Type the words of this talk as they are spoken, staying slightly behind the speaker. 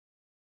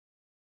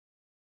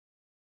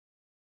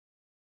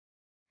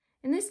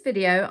In this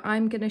video,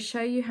 I'm going to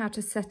show you how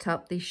to set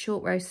up the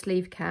short row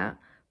sleeve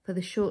cap for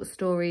the Short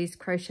Stories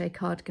crochet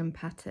cardigan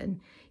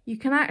pattern. You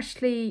can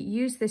actually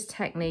use this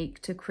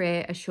technique to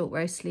create a short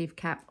row sleeve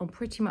cap on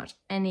pretty much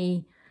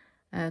any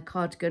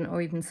cardigan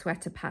or even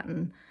sweater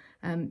pattern.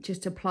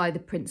 Just apply the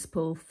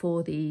principle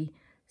for the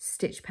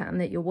stitch pattern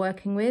that you're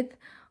working with.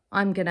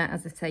 I'm going to,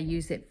 as I say,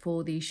 use it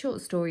for the Short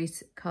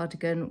Stories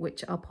cardigan,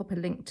 which I'll pop a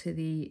link to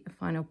the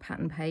final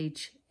pattern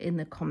page in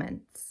the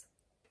comments.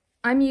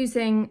 I'm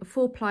using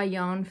 4-ply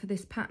yarn for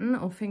this pattern,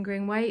 or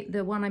fingering weight.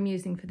 The one I'm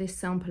using for this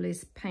sample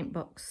is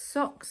Paintbox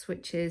Socks,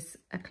 which is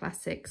a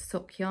classic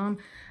sock yarn,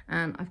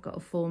 and I've got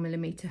a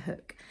 4mm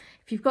hook.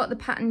 If you've got the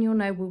pattern, you'll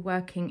know we're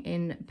working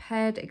in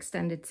paired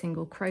extended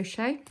single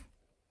crochet.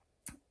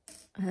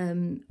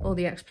 All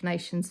the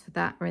explanations for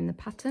that are in the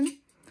pattern.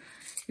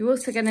 You're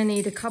also going to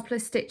need a couple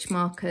of stitch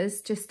markers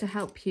just to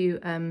help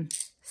you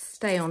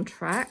stay on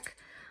track.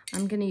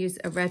 I'm going to use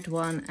a red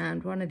one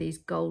and one of these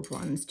gold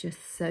ones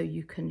just so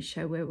you can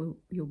show where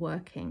you're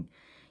working.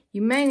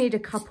 You may need a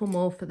couple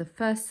more for the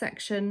first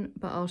section,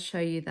 but I'll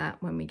show you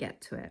that when we get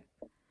to it.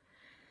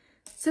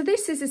 So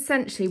this is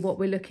essentially what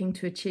we're looking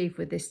to achieve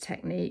with this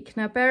technique.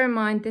 Now bear in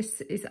mind this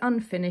is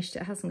unfinished,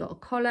 it hasn't got a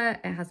collar,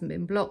 it hasn't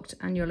been blocked,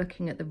 and you're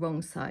looking at the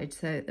wrong side.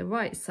 So the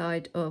right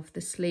side of the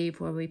sleeve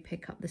where we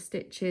pick up the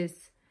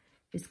stitches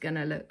is going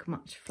to look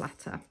much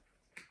flatter.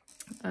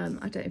 I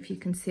don't know if you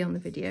can see on the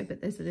video,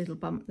 but there's a little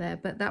bump there,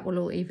 but that will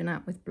all even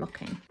out with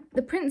blocking.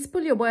 The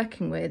principle you're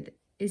working with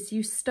is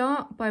you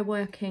start by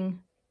working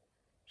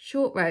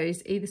short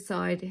rows either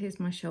side. Here's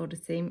my shoulder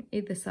seam,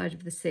 either side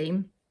of the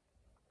seam,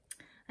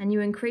 and you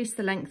increase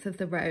the length of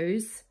the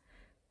rows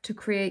to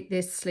create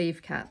this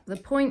sleeve cap. The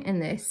point in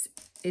this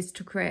is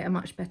to create a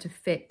much better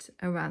fit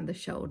around the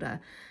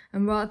shoulder,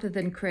 and rather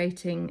than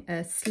creating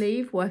a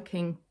sleeve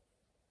working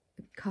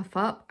cuff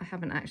up, I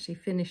haven't actually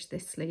finished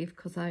this sleeve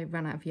because I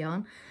ran out of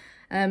yarn,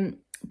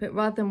 but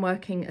rather than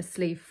working a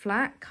sleeve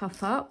flat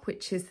cuff up,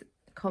 which is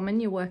common,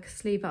 you work a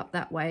sleeve up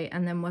that way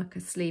and then work a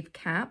sleeve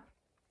cap.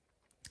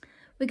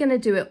 We're going to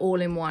do it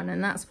all in one,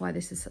 and that's why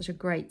this is such a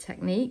great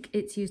technique.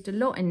 It's used a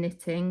lot in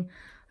knitting.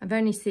 I've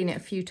only seen it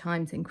a few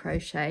times in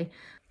crochet.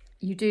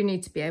 You do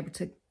need to be able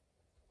to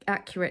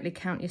accurately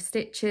count your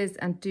stitches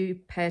and do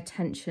pay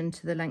attention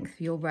to the length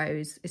of your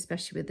rows,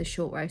 especially with the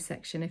short row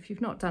section. If you've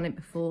not done it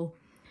before,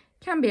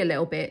 can be a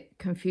little bit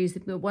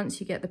confusing, but once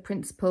you get the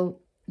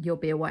principle, you'll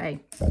be away,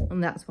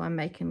 and that's why I'm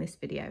making this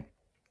video.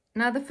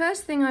 Now the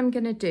first thing I'm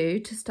going to do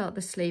to start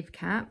the sleeve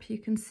cap, you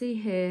can see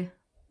here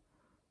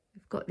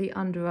we've got the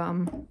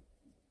underarm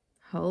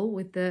hole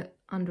with the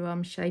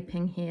underarm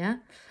shaping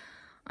here.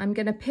 I'm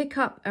going to pick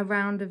up a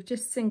round of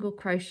just single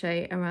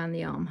crochet around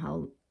the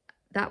armhole.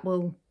 That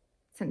will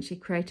essentially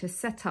create a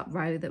setup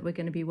row that we're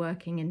going to be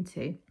working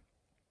into.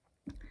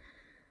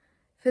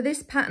 For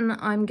this pattern,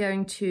 I'm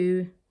going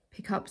to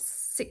pick up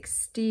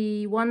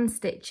 61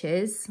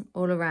 stitches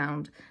all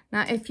around.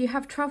 Now if you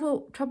have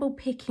trouble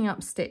picking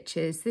up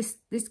stitches,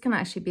 this can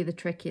actually be the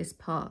trickiest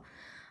part.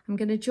 I'm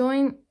going to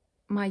join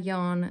my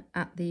yarn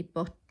at the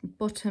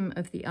bottom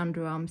of the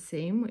underarm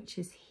seam, which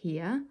is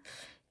here.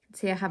 You can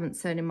see I haven't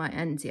sewn in my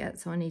ends yet,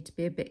 so I need to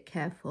be a bit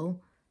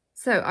careful.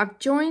 So I've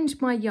joined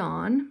my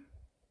yarn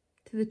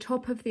to the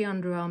top of the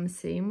underarm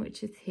seam,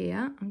 which is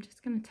here. I'm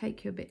just going to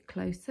take you a bit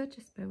closer,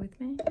 just bear with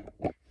me.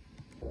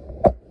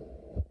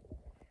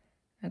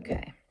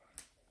 Okay,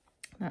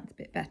 that's a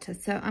bit better.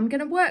 So I'm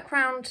going to work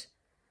round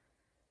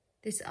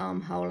this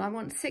armhole. I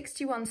want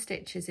 61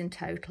 stitches in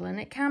total, and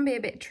it can be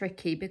a bit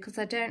tricky because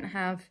I don't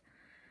have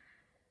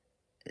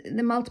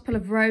the multiple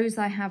of rows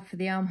I have for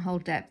the armhole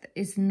depth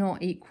is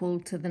not equal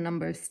to the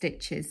number of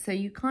stitches. So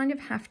you kind of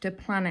have to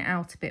plan it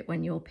out a bit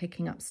when you're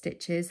picking up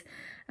stitches.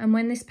 And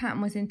when this pattern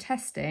was in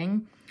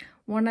testing,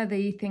 one of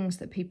the things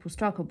that people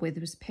struggled with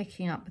was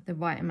picking up the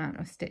right amount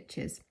of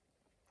stitches.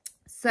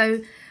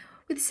 So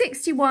with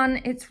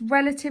 61, it's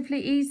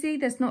relatively easy.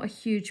 There's not a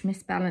huge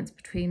misbalance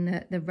between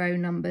the row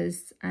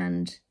numbers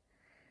and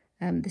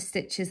the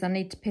stitches I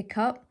need to pick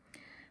up.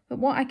 But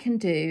what I can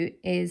do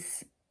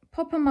is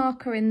pop a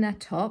marker in the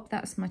top.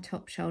 That's my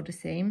top shoulder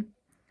seam.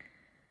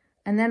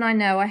 And then I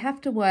know I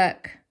have to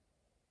work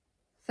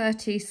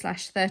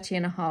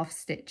 30/30.5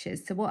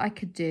 stitches. So what I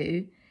could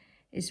do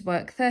is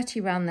work 30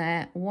 around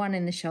there, 1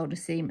 in the shoulder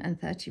seam, and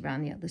 30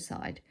 around the other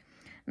side.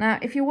 Now,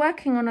 if you're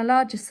working on a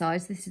larger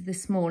size, this is the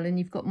small, and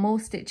you've got more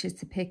stitches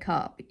to pick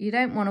up, you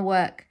don't want to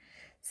work,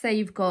 say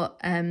you've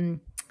got, so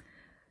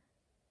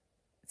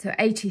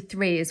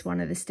 83 is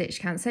one of the stitch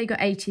counts. Say you've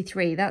got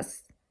 83,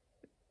 that's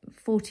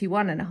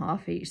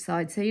 41.5 each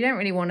side. So you don't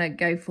really want to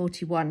go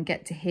 41,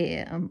 get to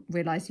here and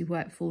realise you've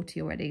worked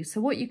 40 already. So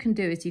what you can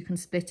do is you can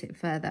split it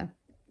further.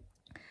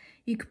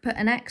 You could put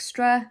an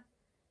extra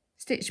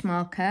stitch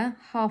marker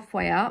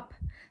halfway up.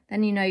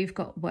 Then you know you've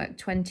got work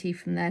 20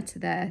 from there to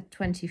there,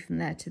 20 from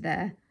there to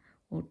there,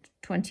 or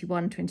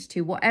 21,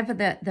 22, whatever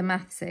the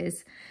maths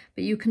is.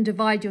 But you can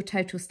divide your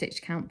total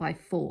stitch count by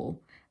 4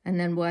 and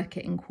then work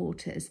it in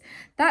quarters.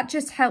 That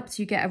just helps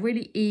you get a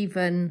really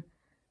even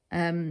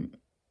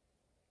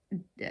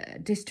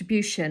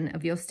distribution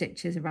of your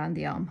stitches around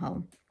the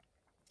armhole.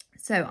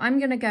 So I'm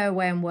going to go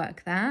away and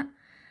work that,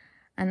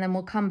 and then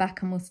we'll come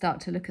back and we'll start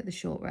to look at the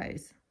short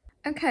rows.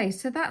 Okay,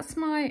 so that's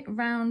my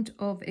round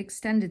of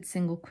extended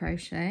single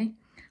crochet.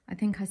 I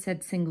think I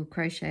said single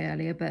crochet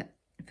earlier, but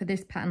for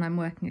this pattern I'm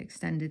working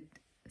extended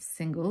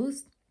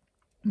singles.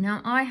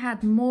 Now I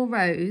had more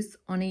rows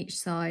on each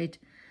side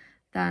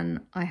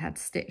than I had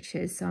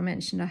stitches. So I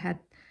mentioned I had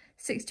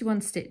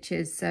 61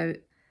 stitches, so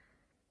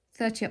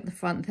 30 up the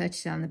front,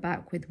 30 down the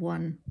back, with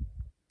one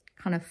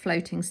kind of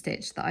floating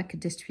stitch that I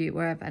could distribute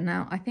wherever.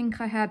 Now I think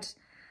I had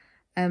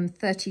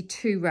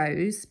 32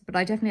 rows, but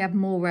I definitely have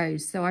more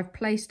rows. So I've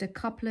placed a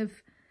couple of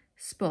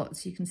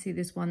spots. You can see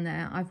this one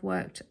there. I've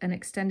worked an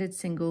extended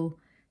single,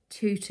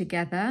 2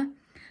 together.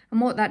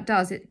 And what that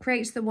does, it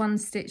creates the one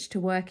stitch to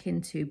work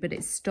into, but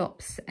it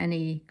stops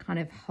any kind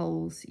of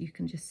holes. You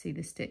can just see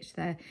the stitch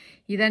there.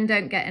 You then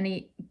don't get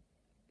any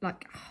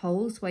like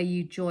holes where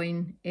you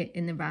join it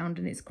in the round,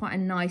 and it's quite a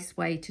nice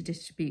way to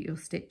distribute your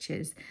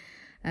stitches.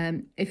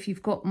 If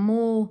you've got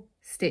more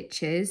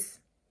stitches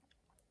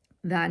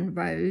than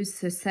rows,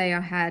 so say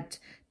I had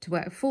to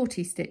work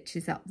 40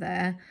 stitches up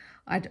there,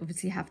 I'd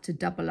obviously have to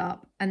double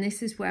up. And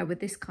this is where with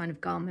this kind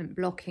of garment,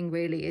 blocking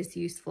really is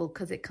useful,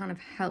 because it kind of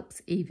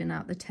helps even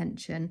out the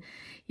tension.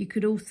 You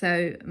could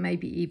also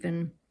maybe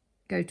even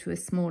go to a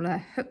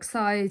smaller hook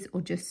size,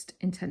 or just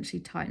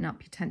intentionally tighten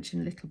up your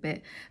tension a little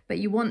bit, but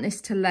you want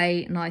this to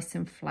lay nice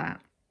and flat,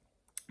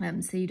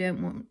 so you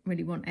don't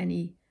really want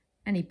any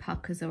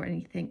puckers or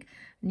anything.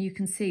 And you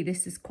can see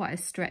this is quite a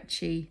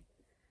stretchy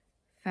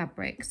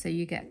fabric, so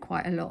you get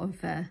quite a lot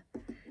of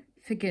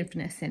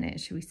forgiveness in it,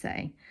 shall we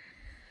say.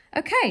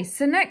 Okay,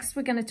 so next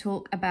we're going to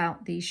talk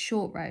about these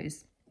short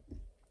rows.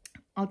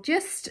 I'll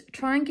just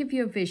try and give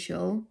you a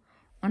visual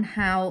on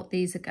how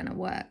these are going to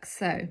work.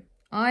 So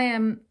I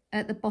am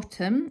at the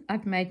bottom,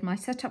 I've made my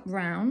setup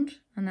round,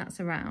 and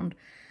that's a round.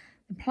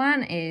 The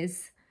plan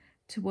is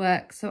to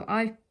work, so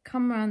I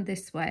come around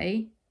this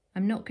way.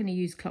 I'm not going to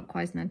use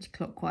clockwise and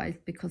anti-clockwise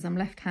because I'm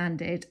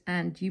left-handed,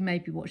 and you may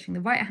be watching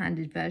the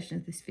right-handed version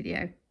of this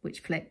video,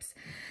 which flips.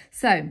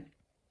 So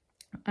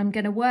I'm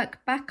going to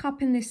work back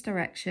up in this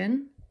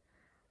direction.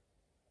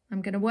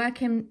 I'm going to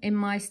work in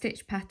my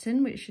stitch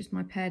pattern, which is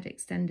my paired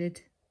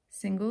extended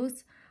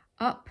singles,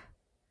 up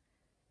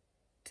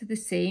to the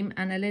seam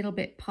and a little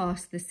bit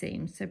past the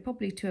seam, so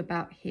probably to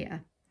about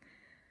here.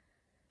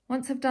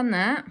 Once I've done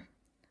that,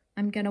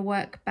 I'm going to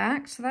work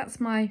back. So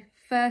that's my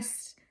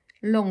first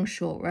long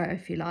short row,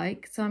 if you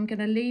like. So I'm going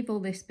to leave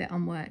all this bit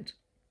unworked.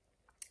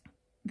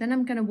 Then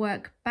I'm going to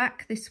work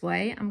back this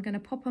way. I'm going to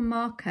pop a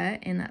marker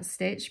in that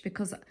stitch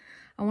because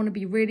I want to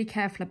be really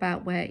careful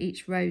about where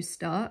each row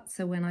starts.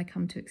 So when I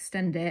come to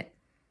extend it,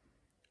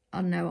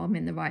 I'll know I'm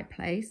in the right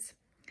place.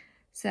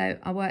 So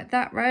I work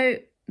that row,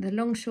 the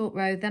long short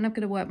row, then I'm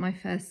going to work my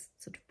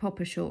first sort of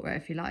proper short row,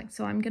 if you like.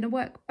 So I'm going to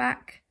work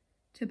back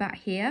to about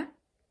here.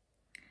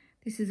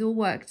 This is all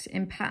worked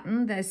in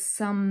pattern. There's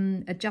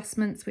some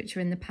adjustments which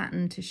are in the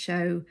pattern to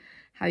show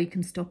how you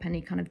can stop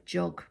any kind of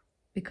jog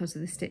because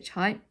of the stitch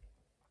height.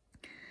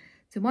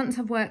 So once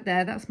I've worked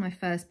there, that's my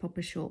first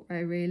proper short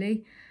row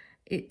really.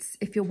 It's,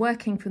 if you're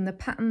working from the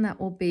pattern, that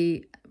will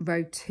be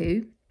row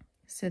 2.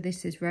 So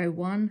this is row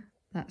 1,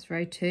 that's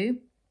row 2.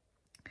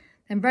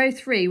 Then row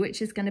 3,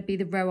 which is going to be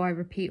the row I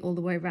repeat all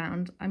the way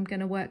around, I'm going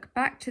to work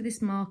back to this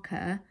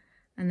marker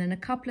and then a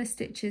couple of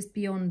stitches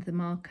beyond the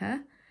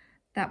marker.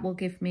 That will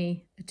give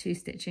me a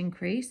 2-stitch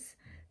increase.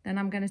 Then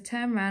I'm going to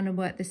turn around and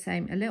work the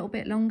same a little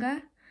bit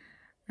longer,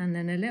 and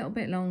then a little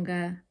bit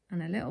longer,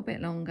 and a little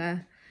bit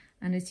longer.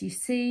 And as you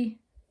see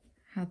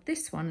how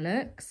this one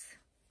looks,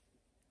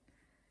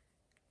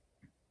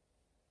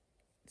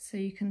 so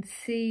you can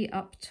see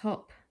up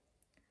top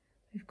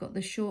we've got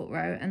the short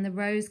row, and the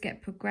rows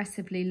get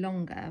progressively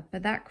longer,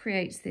 but that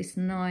creates this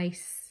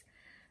nice,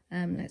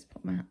 let's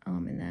put my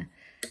arm in there,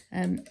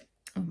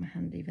 oh, my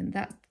hand even,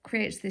 that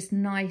creates this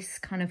nice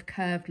kind of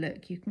curved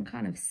look. You can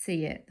kind of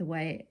see it, the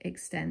way it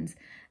extends.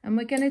 And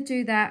we're going to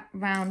do that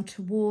round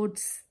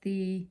towards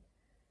the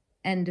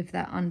end of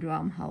that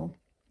underarm hole.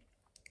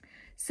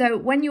 So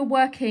when you're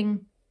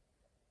working,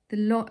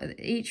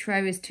 each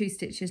row is 2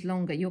 stitches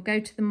longer, you'll go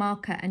to the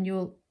marker and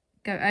you'll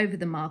go over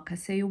the marker.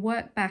 So you'll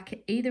work back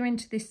either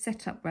into this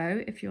setup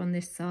row if you're on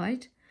this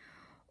side,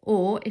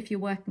 or if you're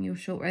working your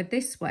short row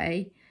this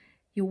way,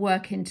 you'll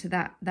work into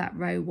that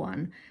row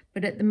 1.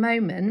 But at the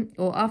moment,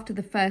 or after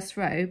the first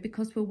row,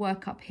 because we'll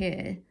work up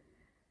here,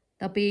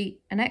 there'll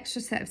be an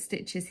extra set of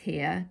stitches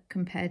here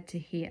compared to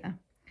here.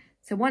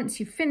 So once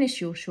you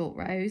finish your short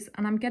rows,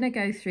 and I'm going to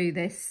go through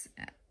this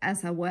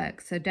as I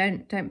work, so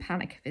don't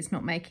panic if it's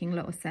not making a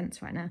lot of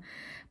sense right now.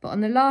 But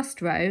on the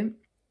last row,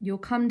 you'll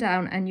come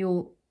down and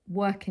you'll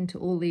work into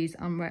all these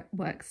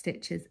unworked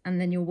stitches, and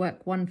then you'll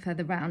work one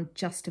further round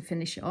just to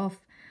finish it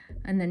off,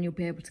 and then you'll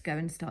be able to go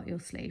and start your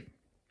sleeve.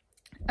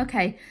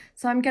 Okay,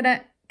 so I'm going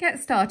to get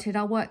started.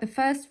 I'll work the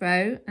first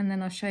row and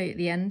then I'll show you at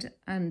the end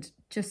and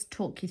just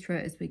talk you through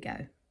it as we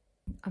go.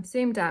 I've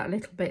zoomed out a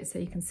little bit so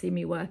you can see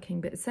me working,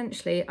 but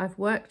essentially I've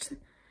worked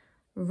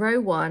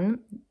row 1,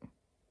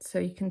 so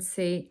you can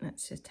see,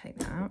 let's just take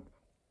that out.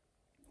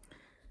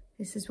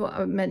 This is what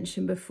I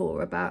mentioned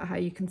before about how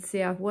you can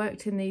see I've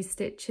worked in these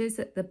stitches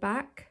at the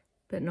back,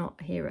 but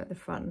not here at the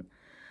front.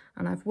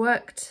 And I've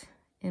worked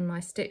in my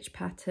stitch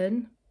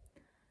pattern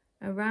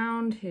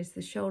around, here's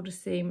the shoulder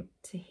seam,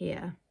 to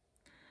here.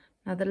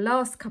 Now the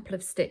last couple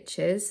of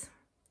stitches,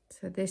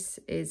 so this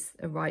is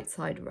a right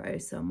side row,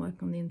 so I'm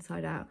working on the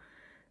inside out.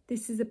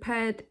 This is a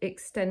paired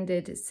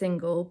extended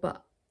single,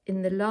 but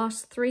in the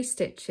last 3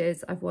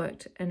 stitches I've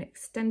worked an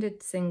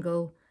extended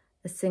single,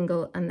 a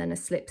single, and then a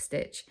slip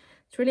stitch.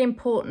 It's really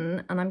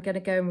important, and I'm going to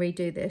go and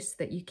redo this,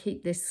 that you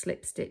keep this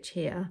slip stitch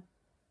here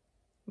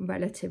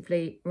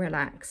relatively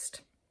relaxed,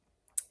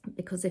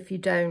 because if you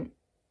don't,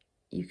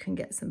 you can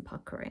get some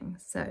puckering.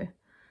 So I'm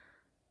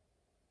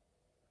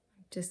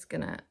just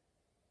going to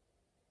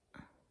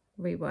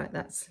rework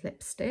that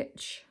slip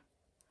stitch.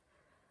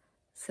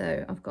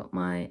 So I've got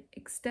my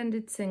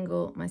extended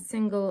single, my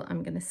single,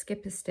 I'm going to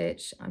skip a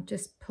stitch. I've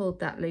just pulled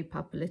that loop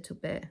up a little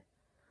bit,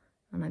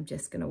 and I'm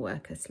just going to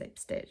work a slip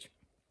stitch.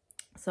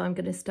 So I'm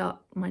going to start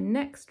my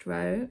next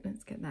row.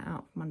 Let's get that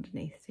out from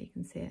underneath so you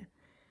can see it.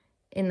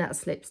 In that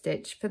slip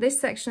stitch. For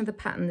this section of the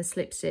pattern, the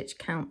slip stitch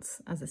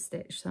counts as a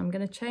stitch. So I'm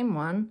going to chain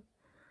 1,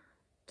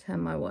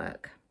 turn my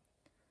work.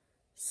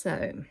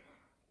 So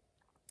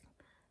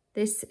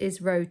this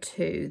is row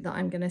 2 that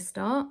I'm going to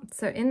start.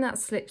 So in that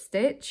slip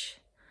stitch,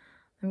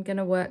 I'm going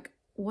to work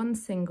 1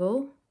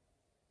 single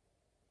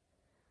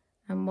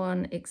and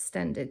 1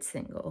 extended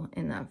single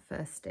in that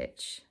first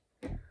stitch.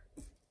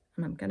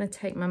 And I'm going to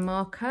take my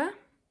marker.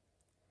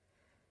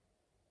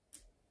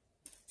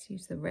 Let's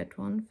use the red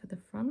one for the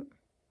front.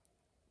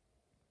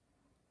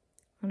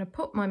 I'm going to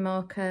put my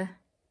marker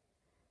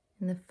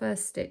in the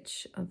first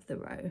stitch of the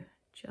row,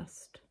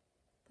 just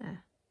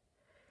there.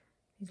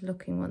 These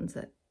looking ones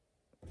are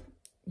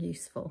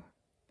useful.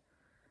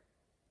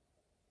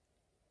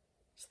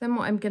 So then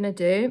what I'm going to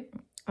do,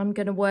 I'm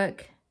going to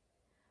work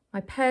my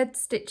paired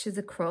stitches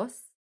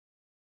across.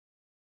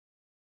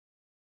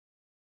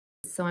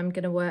 So I'm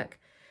going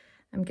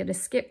to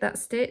skip that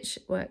stitch,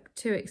 work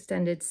 2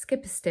 extended,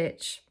 skip a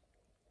stitch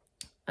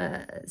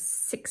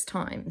 6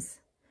 times.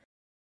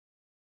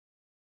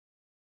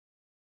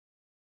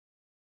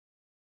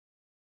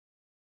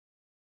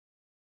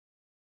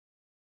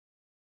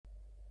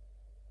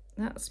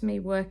 That's me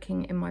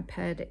working in my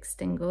paired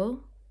extended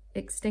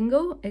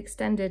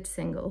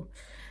single.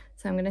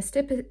 So I'm going to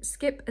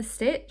skip a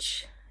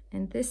stitch.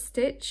 In this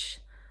stitch,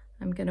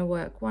 I'm going to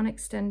work 1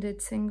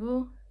 extended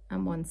single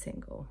and 1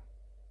 single.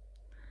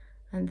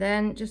 And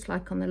then, just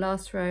like on the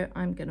last row,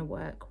 I'm going to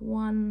work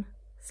 1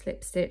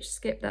 slip stitch,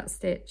 skip that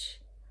stitch,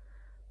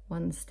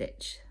 1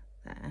 stitch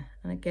there.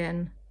 And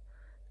again,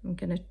 I'm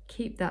going to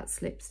keep that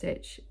slip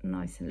stitch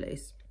nice and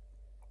loose.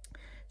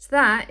 So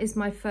that is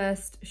my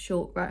first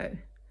short row.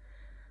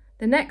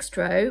 The next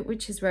row,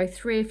 which is row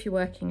 3 if you're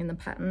working in the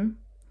pattern,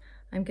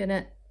 I'm going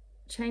to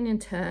chain and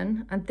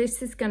turn, and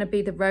this is going to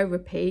be the row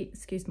repeat,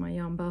 excuse my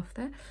yarn bath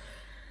there,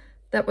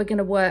 that we're going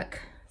to work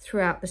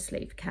throughout the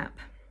sleeve cap.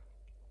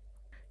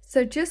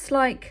 So just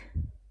like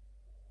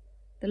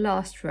the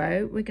last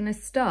row, we're going to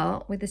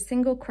start with a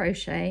single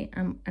crochet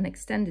and an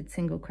extended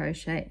single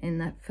crochet in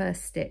that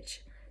first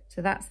stitch.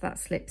 So that's that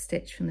slip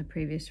stitch from the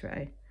previous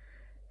row.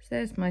 So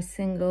there's my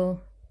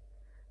single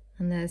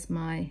and there's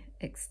my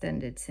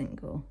extended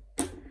single.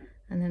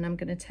 And then I'm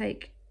going to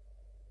take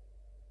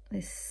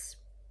this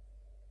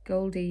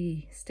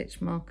goldy stitch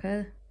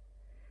marker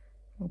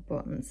or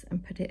bronze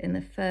and put it in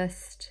the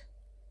first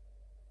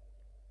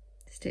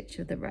stitch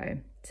of the row.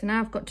 So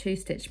now I've got 2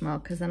 stitch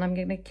markers, and I'm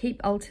going to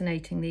keep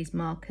alternating these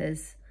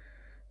markers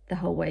the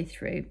whole way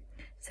through.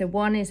 So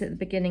one is at the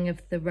beginning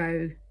of the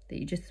row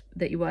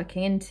that you're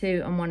working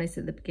into, and one is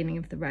at the beginning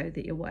of the row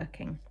that you're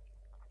working.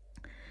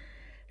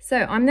 So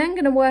I'm then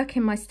going to work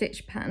in my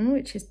stitch pattern,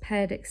 which is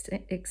paired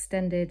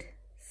extended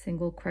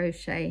single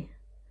crochet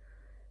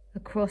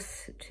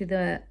across to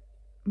the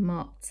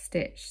marked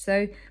stitch.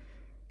 So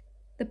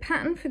the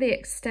pattern for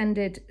the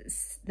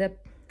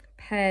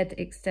paired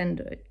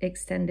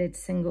extended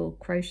single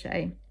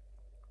crochet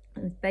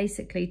is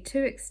basically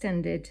 2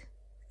 extended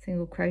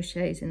single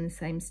crochets in the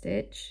same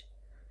stitch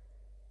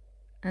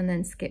and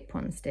then skip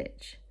 1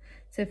 stitch.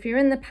 So if you're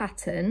in the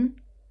pattern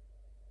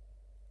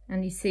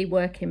and you see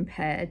work in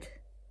paired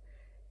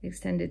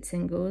extended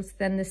singles,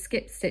 then the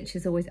skip stitch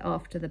is always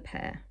after the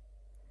pair,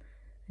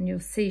 and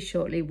you'll see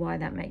shortly why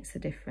that makes a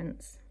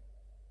difference.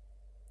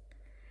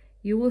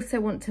 You also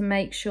want to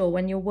make sure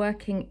when you're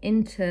working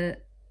into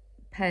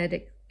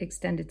paired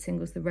extended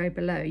singles, the row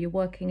below, you're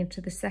working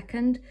into the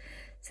second.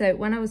 So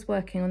when I was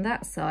working on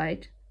that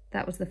side,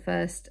 that was the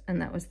first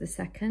and that was the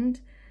second.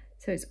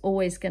 So it's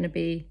always going to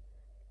be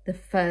the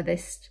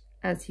furthest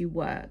as you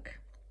work.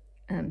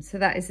 So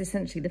that is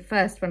essentially the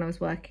first when I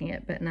was working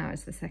it, but now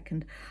it's the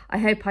second. I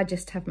hope I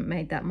just haven't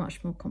made that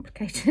much more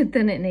complicated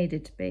than it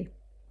needed to be.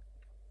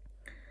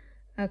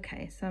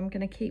 Okay, so I'm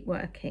going to keep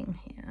working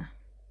here.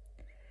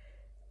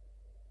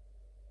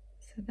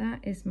 So that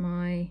is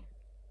my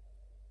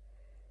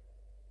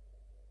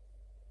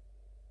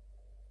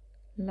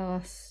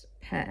last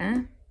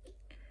pair.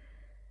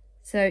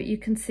 So you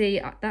can see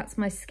that's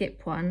my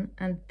skip one,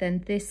 and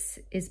then this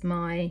is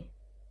my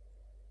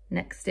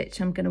next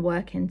stitch I'm going to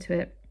work into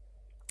it.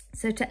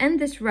 So to end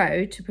this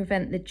row, to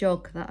prevent the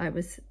jog that I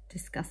was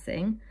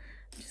discussing,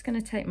 I'm just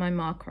going to take my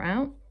marker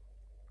out.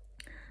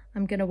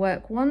 I'm going to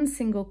work 1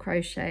 single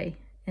crochet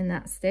in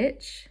that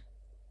stitch.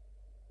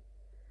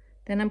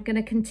 Then I'm going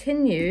to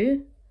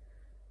continue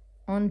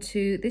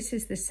onto, this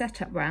is the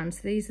setup round,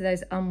 so these are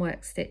those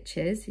unworked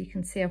stitches. You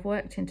can see I've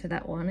worked into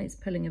that one, it's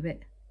pulling a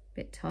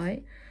bit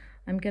tight.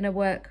 I'm going to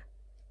work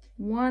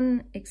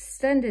 1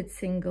 extended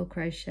single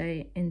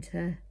crochet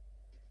into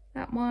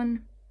that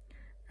one,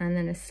 and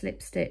then a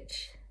slip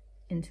stitch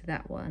into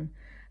that one.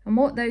 And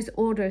what those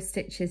order of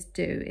stitches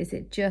do is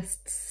it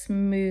just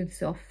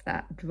smooths off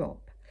that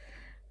drop.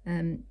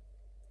 And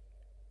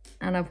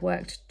I've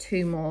worked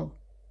 2 more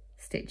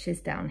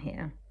stitches down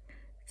here.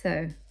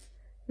 So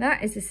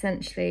that is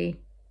essentially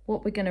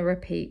what we're going to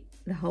repeat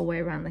the whole way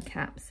around the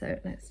cap. So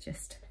let's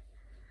just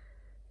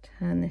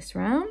turn this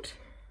round.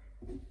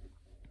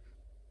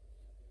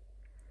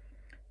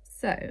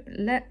 So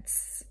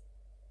let's,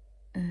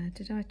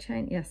 did I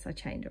chain? Yes, I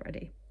chained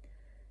already.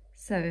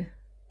 So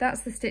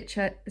that's the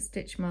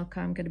stitch marker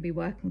I'm going to be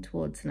working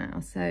towards now.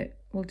 So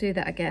we'll do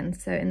that again.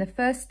 So in the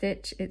first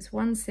stitch, it's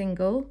 1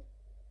 single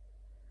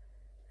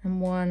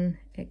and 1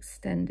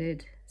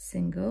 extended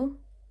single.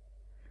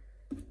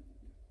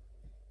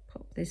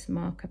 Pop this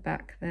marker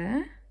back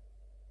there.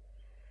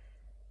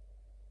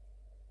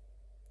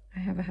 I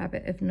have a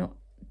habit of not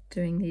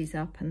doing these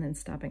up and then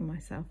stabbing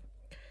myself.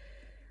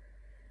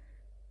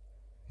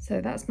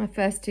 So that's my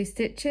first 2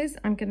 stitches.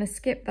 I'm going to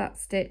skip that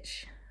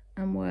stitch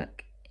and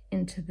work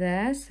into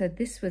there. So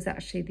this was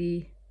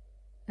actually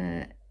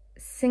the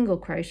single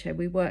crochet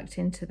we worked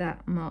into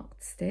that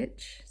marked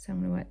stitch. So I'm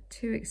going to work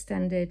 2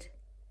 extended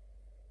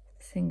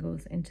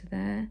singles into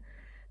there,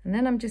 and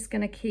then I'm just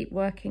going to keep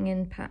working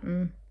in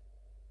pattern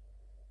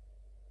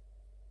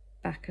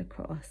back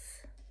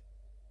across.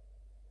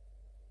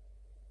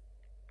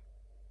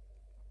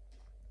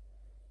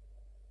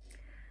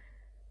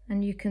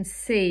 And you can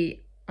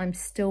see I'm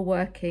still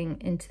working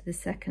into the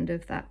second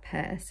of that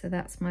pair, so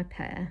that's my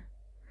pair.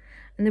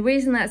 And the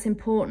reason that's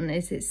important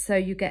is it's so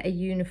you get a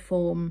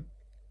uniform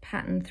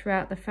pattern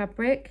throughout the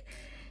fabric.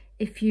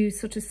 If you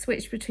sort of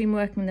switch between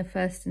working the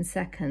first and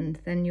second,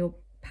 then your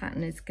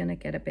pattern is going to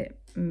get a bit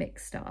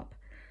mixed up.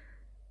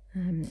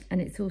 And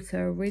it's also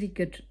a really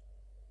good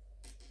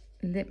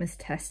litmus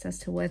test as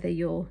to whether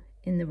you're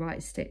in the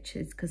right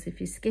stitches, because if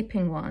you're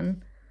skipping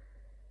one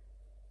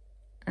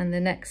and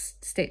the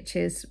next stitch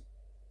is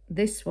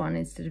this one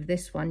instead of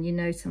this one, you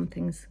know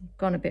something's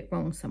gone a bit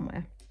wrong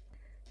somewhere.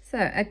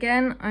 So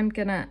again, I'm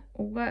gonna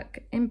work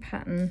in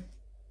pattern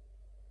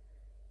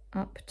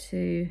up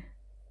to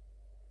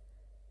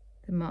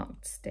the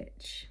marked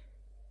stitch.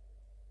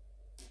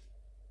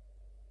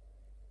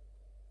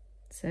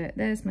 So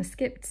there's my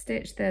skipped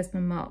stitch, there's my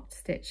marked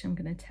stitch. I'm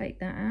going to take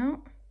that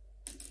out.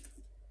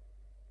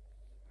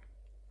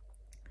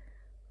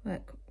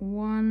 Work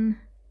 1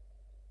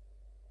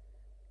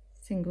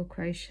 single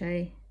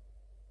crochet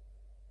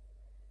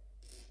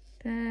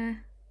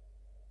there,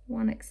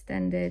 1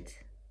 extended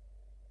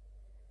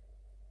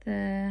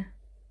there,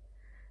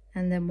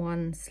 and then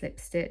 1 slip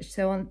stitch.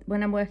 So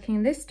when I'm working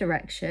in this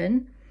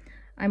direction,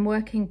 I'm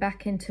working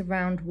back into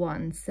round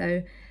 1.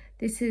 So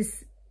this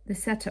is the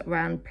setup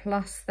round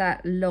plus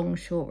that long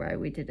short row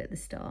we did at the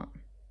start.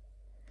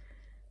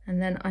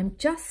 And then I'm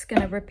just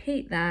going to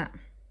repeat that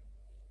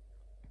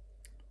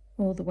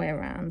all the way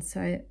around.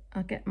 So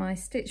I'll get my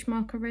stitch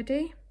marker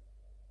ready.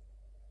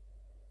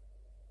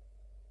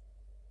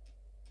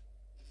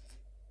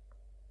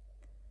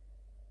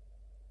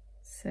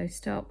 So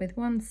start with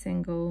 1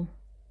 single,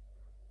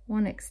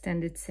 1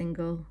 extended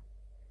single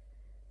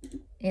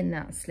in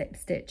that slip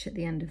stitch at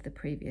the end of the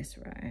previous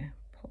row.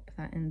 Pop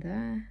that in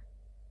there.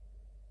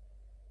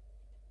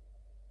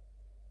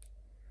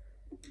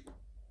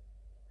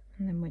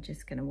 And then we're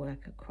just going to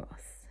work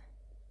across.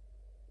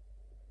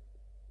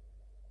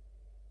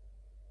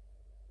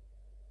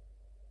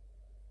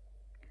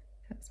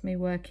 That's me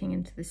working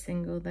into the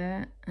single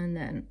there, and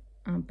then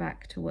I'm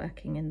back to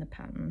working in the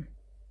pattern.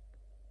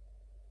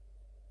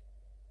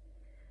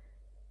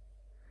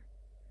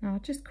 Now I'll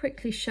just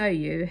quickly show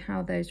you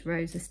how those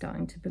rows are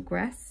starting to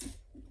progress.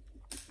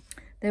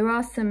 There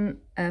are some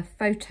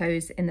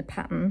photos in the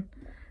pattern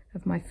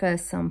of my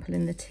first sample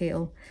in the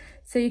teal.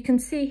 So you can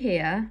see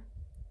here,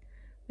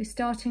 we're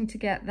starting to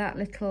get that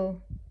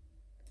little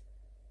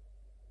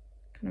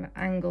kind of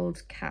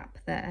angled cap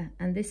there,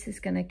 and this is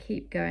going to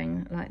keep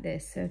going like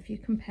this. So if you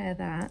compare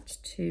that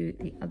to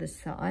the other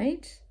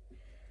side,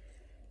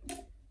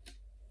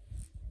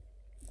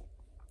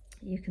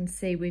 you can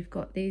see we've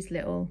got these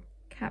little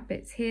cap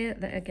bits here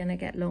that are going to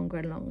get longer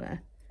and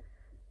longer.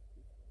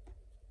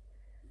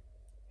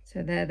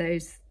 So they're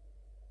those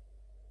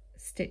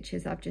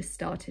stitches I've just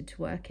started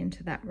to work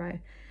into that row.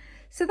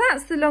 So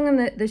that's the long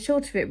and the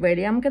short of it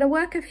really. I'm going to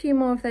work a few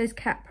more of those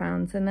cap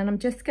rounds, and then I'm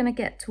just going to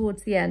get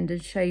towards the end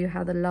and show you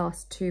how the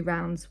last 2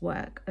 rounds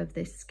work of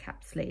this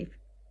cap sleeve.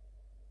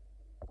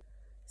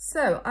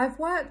 So I've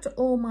worked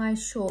all my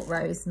short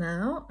rows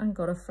now and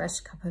got a fresh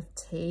cup of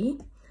tea.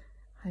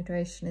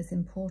 Hydration is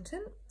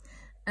important.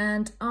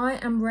 And I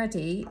am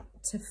ready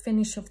to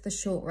finish off the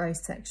short row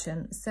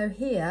section. So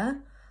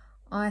here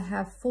I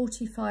have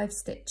 45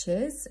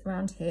 stitches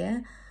around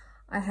here.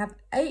 I have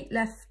 8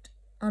 left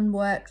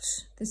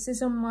unworked. This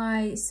is on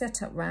my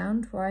setup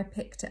round where I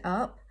picked it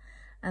up.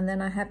 And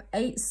then I have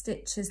 8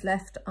 stitches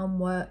left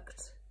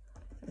unworked.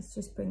 Let's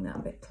just bring that a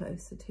bit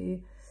closer to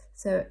you.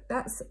 So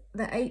that's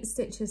the 8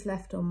 stitches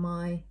left on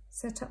my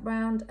setup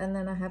round, and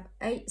then I have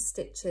 8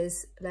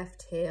 stitches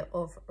left here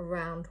of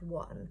round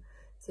 1.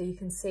 So you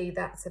can see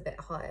that's a bit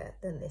higher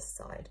than this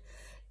side.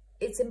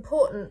 It's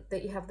important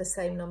that you have the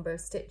same number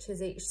of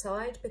stitches each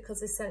side,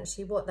 because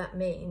essentially what that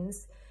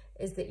means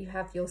is that you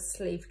have your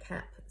sleeve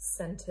cap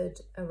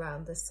centered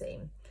around the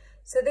seam.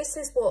 So this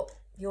is what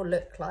you'll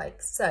look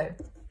like. So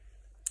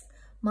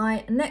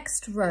my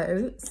next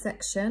row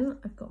section,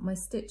 I've got my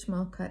stitch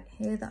marker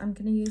here that I'm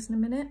going to use in a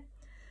minute.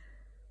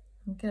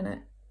 I'm going to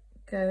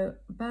go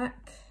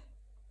back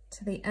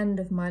to the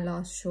end of my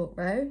last short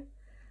row,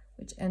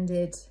 which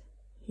ended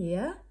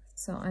here.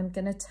 So I'm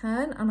going to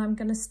turn and I'm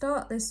going to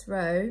start this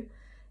row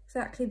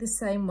exactly the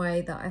same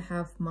way that I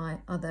have my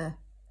other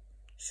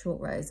short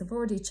rows. I've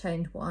already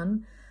chained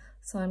one,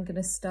 so I'm going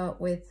to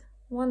start with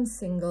 1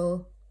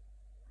 single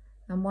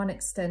and 1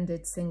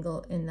 extended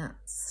single in that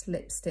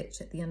slip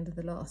stitch at the end of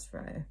the last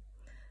row.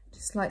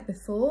 Just like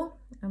before,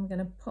 I'm going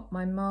to pop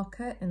my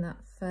marker in that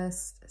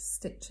first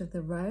stitch of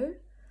the row.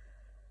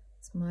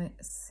 It's my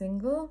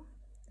single,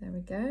 there we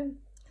go.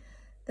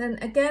 Then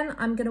again,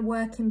 I'm going to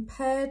work in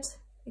paired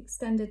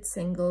extended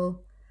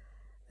single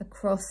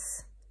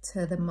across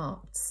to the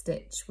marked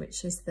stitch,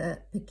 which is the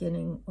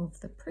beginning of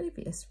the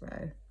previous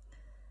row.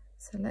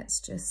 So let's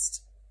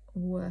just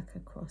work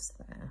across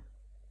there.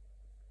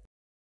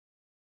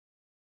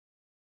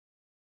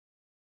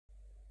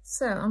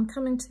 So I'm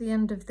coming to the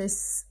end of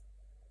this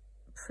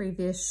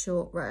previous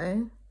short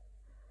row,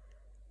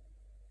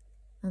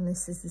 and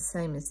this is the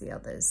same as the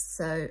others.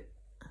 So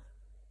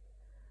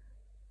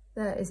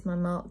there is my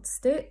marked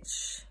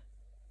stitch.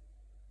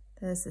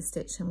 There's the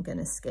stitch I'm going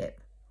to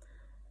skip.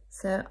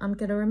 So I'm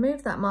going to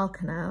remove that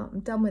marker now. I'm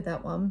done with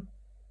that one.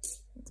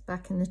 It's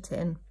back in the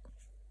tin.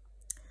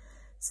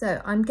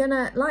 So I'm going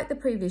to, like the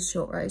previous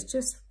short rows,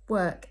 just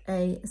work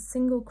a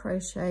single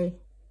crochet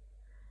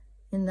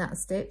in that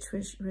stitch,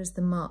 which was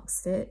the marked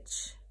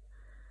stitch,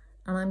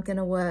 and I'm going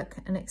to work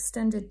an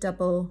extended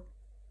double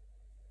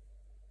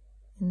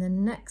in the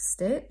next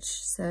stitch.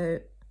 So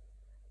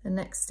the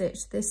next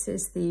stitch, this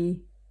is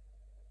the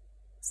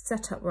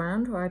setup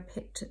round where I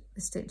picked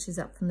the stitches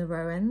up from the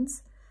row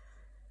ends.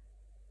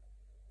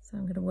 So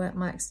I'm going to work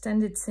my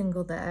extended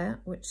single there,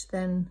 which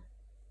then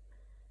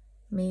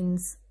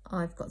means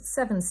I've got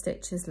 7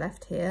 stitches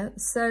left here.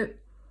 So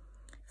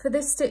for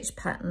this stitch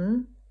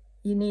pattern,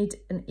 you need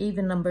an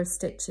even number of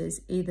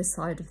stitches either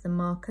side of the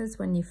markers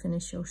when you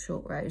finish your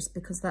short rows,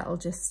 because that'll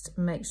just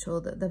make sure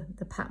that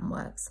the pattern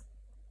works.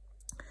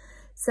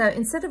 So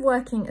instead of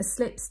working a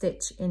slip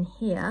stitch in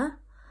here,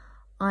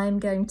 I'm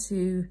going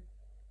to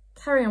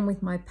carry on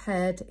with my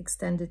paired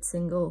extended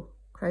single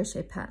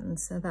crochet pattern.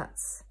 So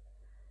that's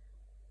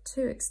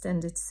 2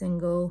 extended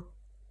single,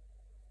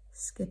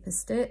 skip a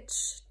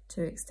stitch,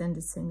 2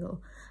 extended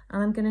single,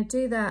 and I'm going to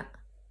do that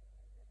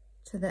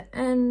to the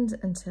end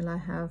until I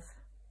have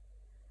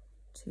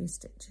 2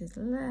 stitches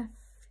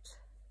left.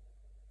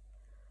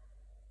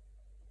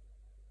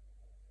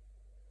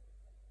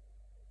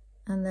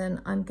 And then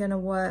I'm going to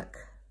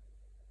work,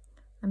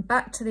 I'm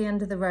back to the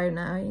end of the row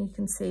now. You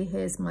can see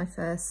here's my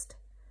first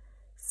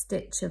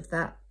stitch of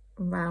that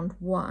round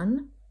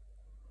 1.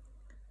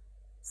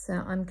 So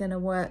I'm going to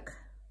work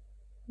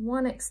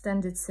 1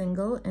 extended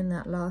single in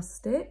that last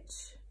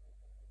stitch.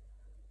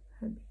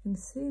 Hope you can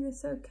see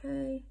this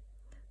okay.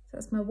 So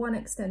that's my 1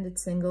 extended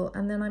single,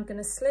 and then I'm going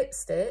to slip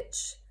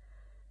stitch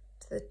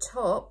to the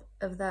top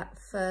of that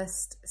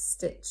first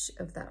stitch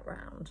of that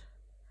round,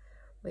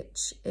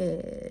 which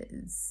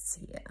is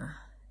here.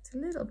 It's a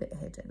little bit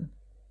hidden.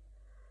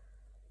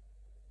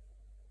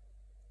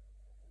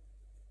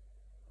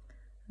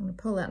 I'm going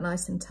to pull that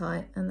nice and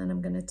tight, and then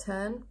I'm going to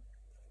turn.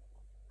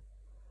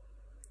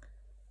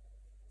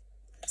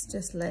 Let's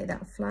just lay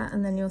that flat,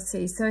 and then you'll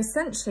see. So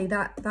essentially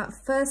that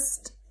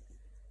first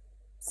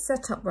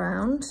setup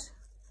round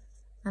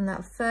and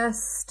that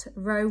first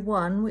row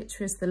 1, which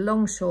was the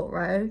long short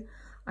row,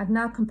 I've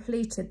now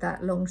completed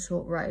that long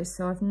short row.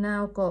 So I've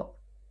now got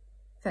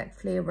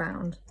effectively a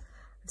round.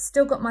 I've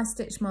still got my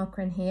stitch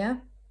marker in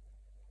here.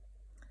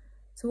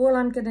 So all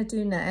I'm going to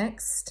do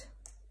next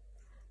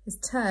is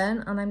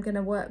turn, and I'm going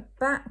to work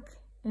back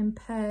in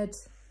paired.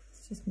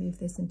 Let's just move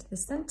this into the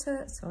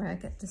center. Sorry, I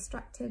get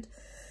distracted.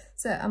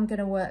 So I'm going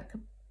to work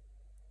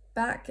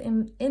back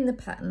in the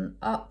pattern,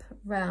 up,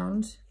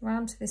 round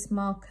to this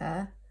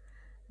marker,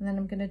 and then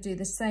I'm going to do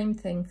the same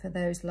thing for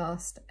those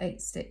last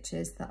 8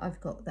 stitches that I've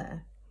got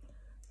there.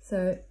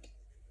 So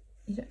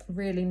you don't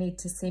really need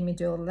to see me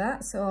do all of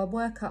that. So I'll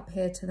work up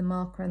here to the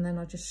marker, and then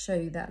I'll just show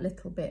you that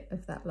little bit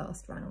of that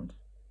last round.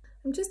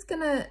 I'm just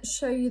going to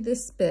show you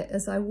this bit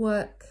as I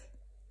work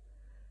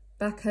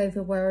back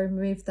over where I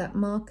removed that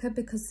marker,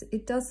 because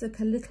it does look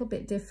a little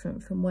bit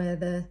different from where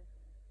the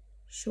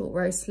short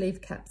row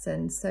sleeve caps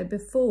end. So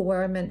before,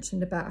 where I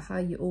mentioned about how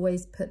you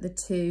always put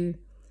your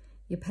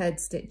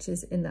paired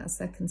stitches in that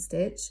second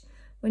stitch,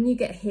 when you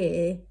get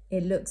here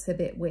it looks a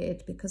bit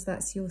weird because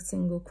that's your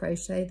single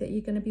crochet that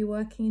you're going to be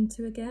working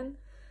into again.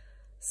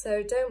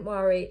 So don't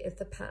worry if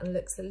the pattern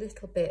looks a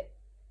little bit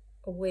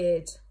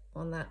weird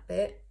on that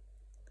bit.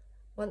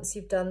 Once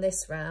you've done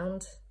this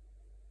round,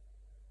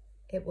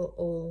 it will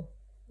all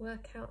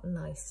work out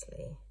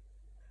nicely.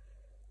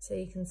 So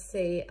you can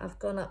see I've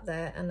gone up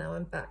there and now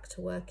I'm back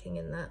to working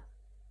in that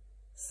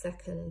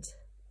second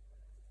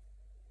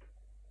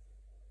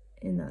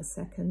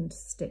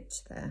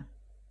stitch there.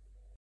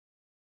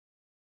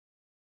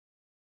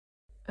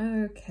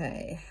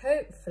 Okay,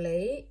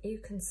 hopefully you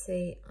can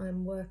see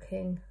I'm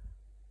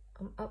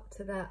up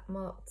to that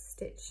marked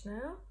stitch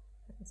now.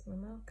 There's my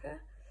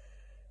marker.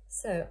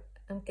 So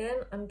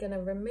again, I'm going to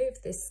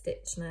remove this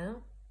stitch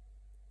now,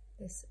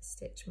 this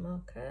stitch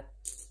marker,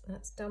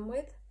 that's done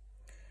with.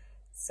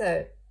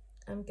 So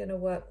I'm going to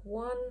work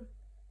one,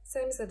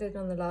 same as I did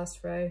on the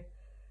last row,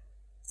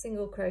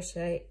 single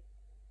crochet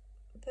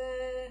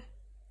there,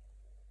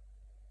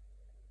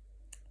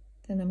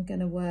 then I'm going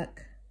to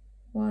work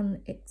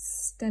one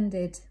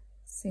extended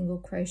single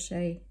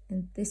crochet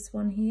in this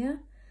one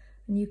here,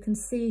 and you can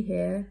see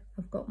here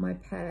I've got my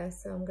pair,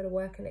 so I'm going to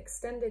work an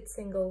extended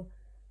single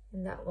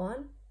in that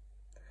one,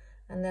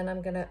 and then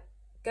I'm going to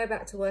go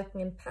back to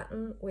working in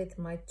pattern with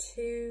my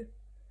 2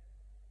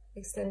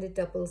 extended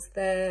doubles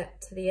there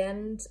to the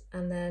end,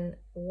 and then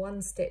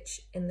 1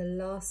 stitch in the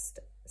last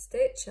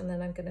stitch, and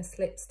then I'm going to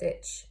slip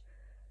stitch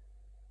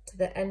to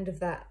the end of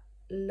that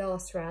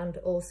last round,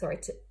 or sorry,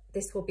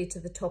 this will be to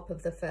the top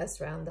of the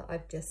first round that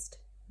I've just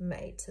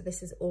made. So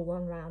this is all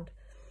one round,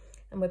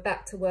 and we're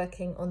back to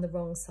working on the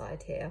wrong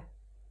side here.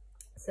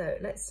 So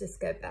let's just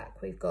go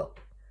back. We've got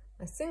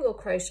my single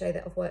crochet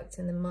that I've worked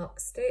in the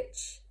marked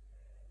stitch,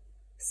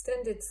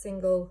 extended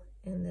single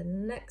in the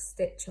next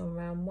stitch on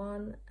round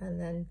 1, and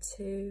then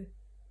 2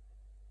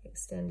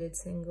 extended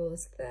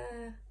singles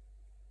there,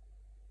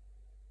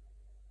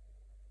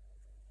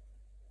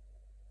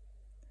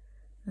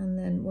 and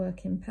then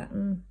work in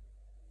pattern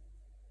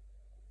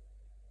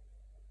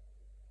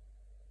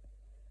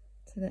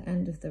to the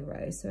end of the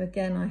row. So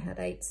again, I had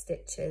 8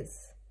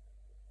 stitches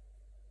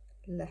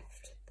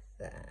left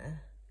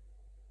there,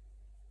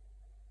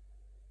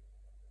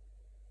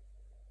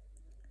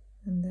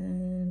 and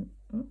then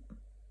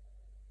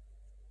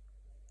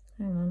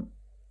hang on,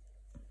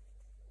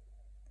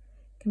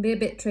 it can be a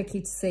bit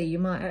tricky to see. You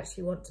might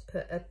actually want to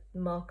put a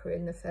marker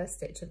in the first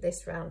stitch of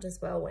this round as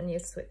well when you're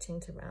switching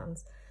to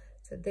rounds.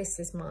 So this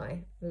is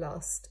my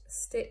last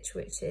stitch,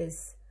 which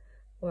is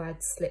where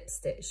I'd slip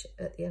stitch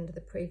at the end of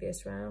the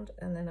previous round,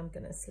 and then I'm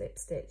going to slip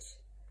stitch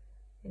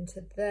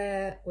into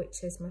there,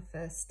 which is my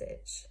first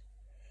stitch.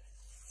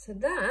 So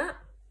that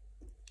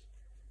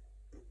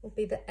will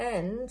be the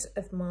end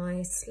of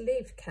my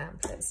sleeve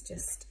cap. Let's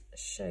just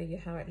show you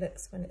how it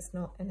looks when it's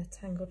not in a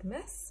tangled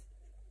mess.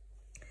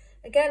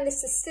 Again,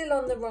 this is still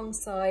on the wrong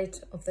side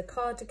of the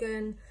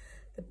cardigan.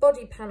 The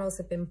body panels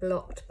have been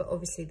blocked, but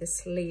obviously the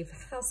sleeve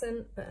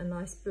hasn't, but a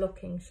nice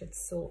blocking should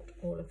sort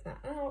all of that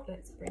out.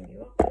 Let's bring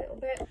you up a little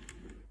bit.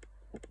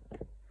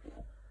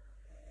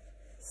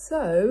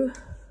 So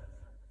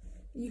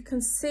you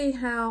can see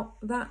how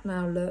that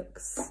now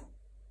looks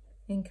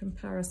in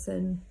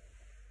comparison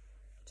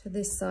to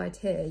this side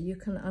here. You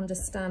can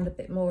understand a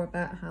bit more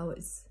about how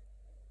it's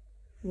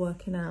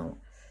working out.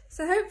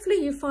 So hopefully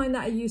you find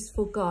that a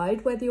useful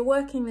guide, whether you're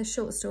working the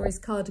short stories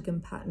cardigan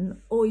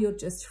pattern or you're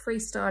just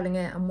freestyling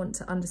it and want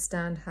to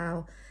understand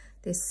how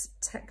this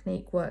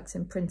technique works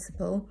in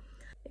principle.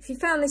 If you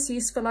found this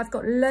useful, I've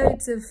got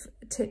loads of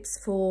tips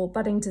for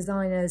budding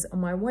designers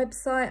on my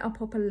website. I'll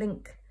pop a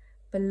link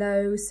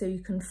below so you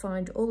can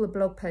find all the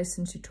blog posts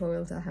and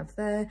tutorials I have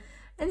there.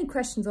 Any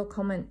questions or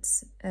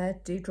comments,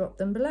 do drop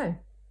them below.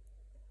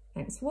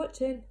 Thanks for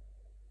watching.